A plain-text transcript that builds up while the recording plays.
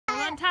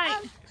on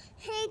tight.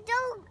 Hey,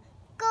 don't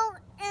go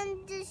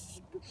in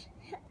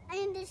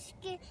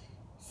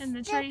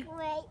the tree.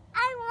 way.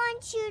 I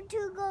want you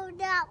to go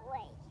that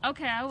way.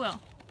 Okay, I will.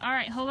 All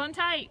right, hold on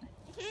tight.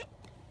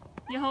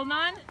 You holding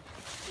on?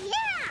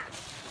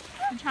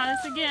 Yeah. And try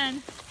this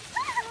again.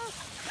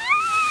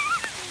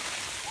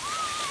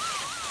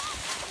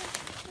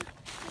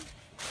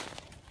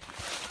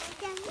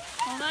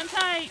 Hold on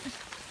tight.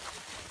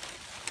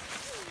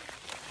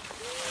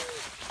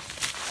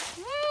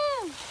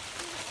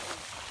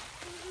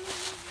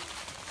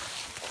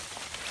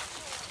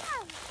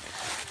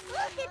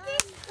 Look at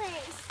this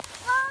place.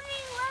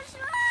 Mommy, what's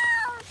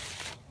wrong?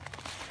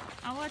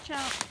 I'll watch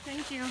out.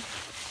 Thank you.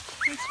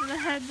 Thanks for the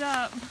heads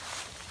up.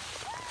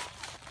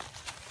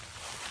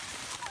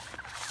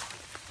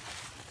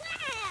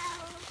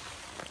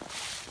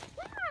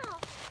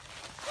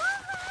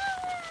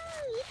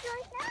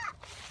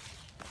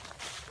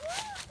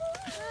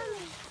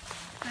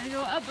 Gotta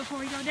go up before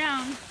we go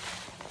down.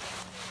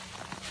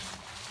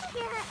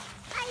 Yeah,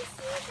 I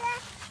see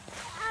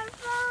our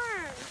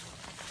farm.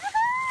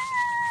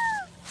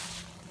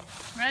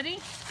 Ready?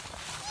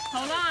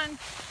 Hold on.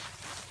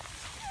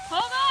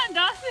 Hold on,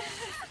 Dawson.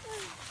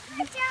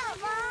 Watch out,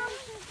 Mom.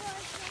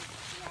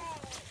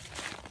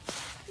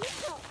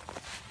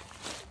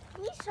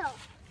 Weasel,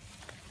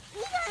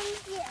 we gotta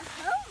get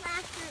home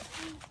after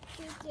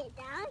we get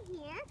down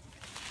here.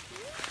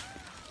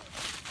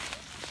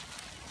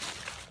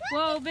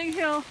 Whoa, big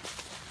hill.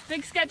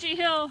 Big sketchy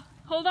hill.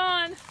 Hold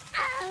on.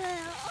 Hold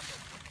on.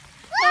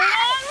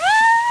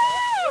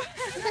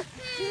 Woo!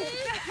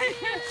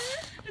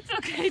 It's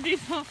okay,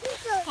 Diesel.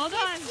 Hold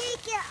on.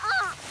 Shake it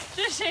off.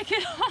 Just shake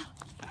it off.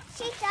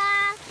 Shake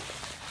off.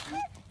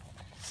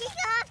 Shake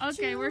off.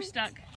 Okay, we're stuck.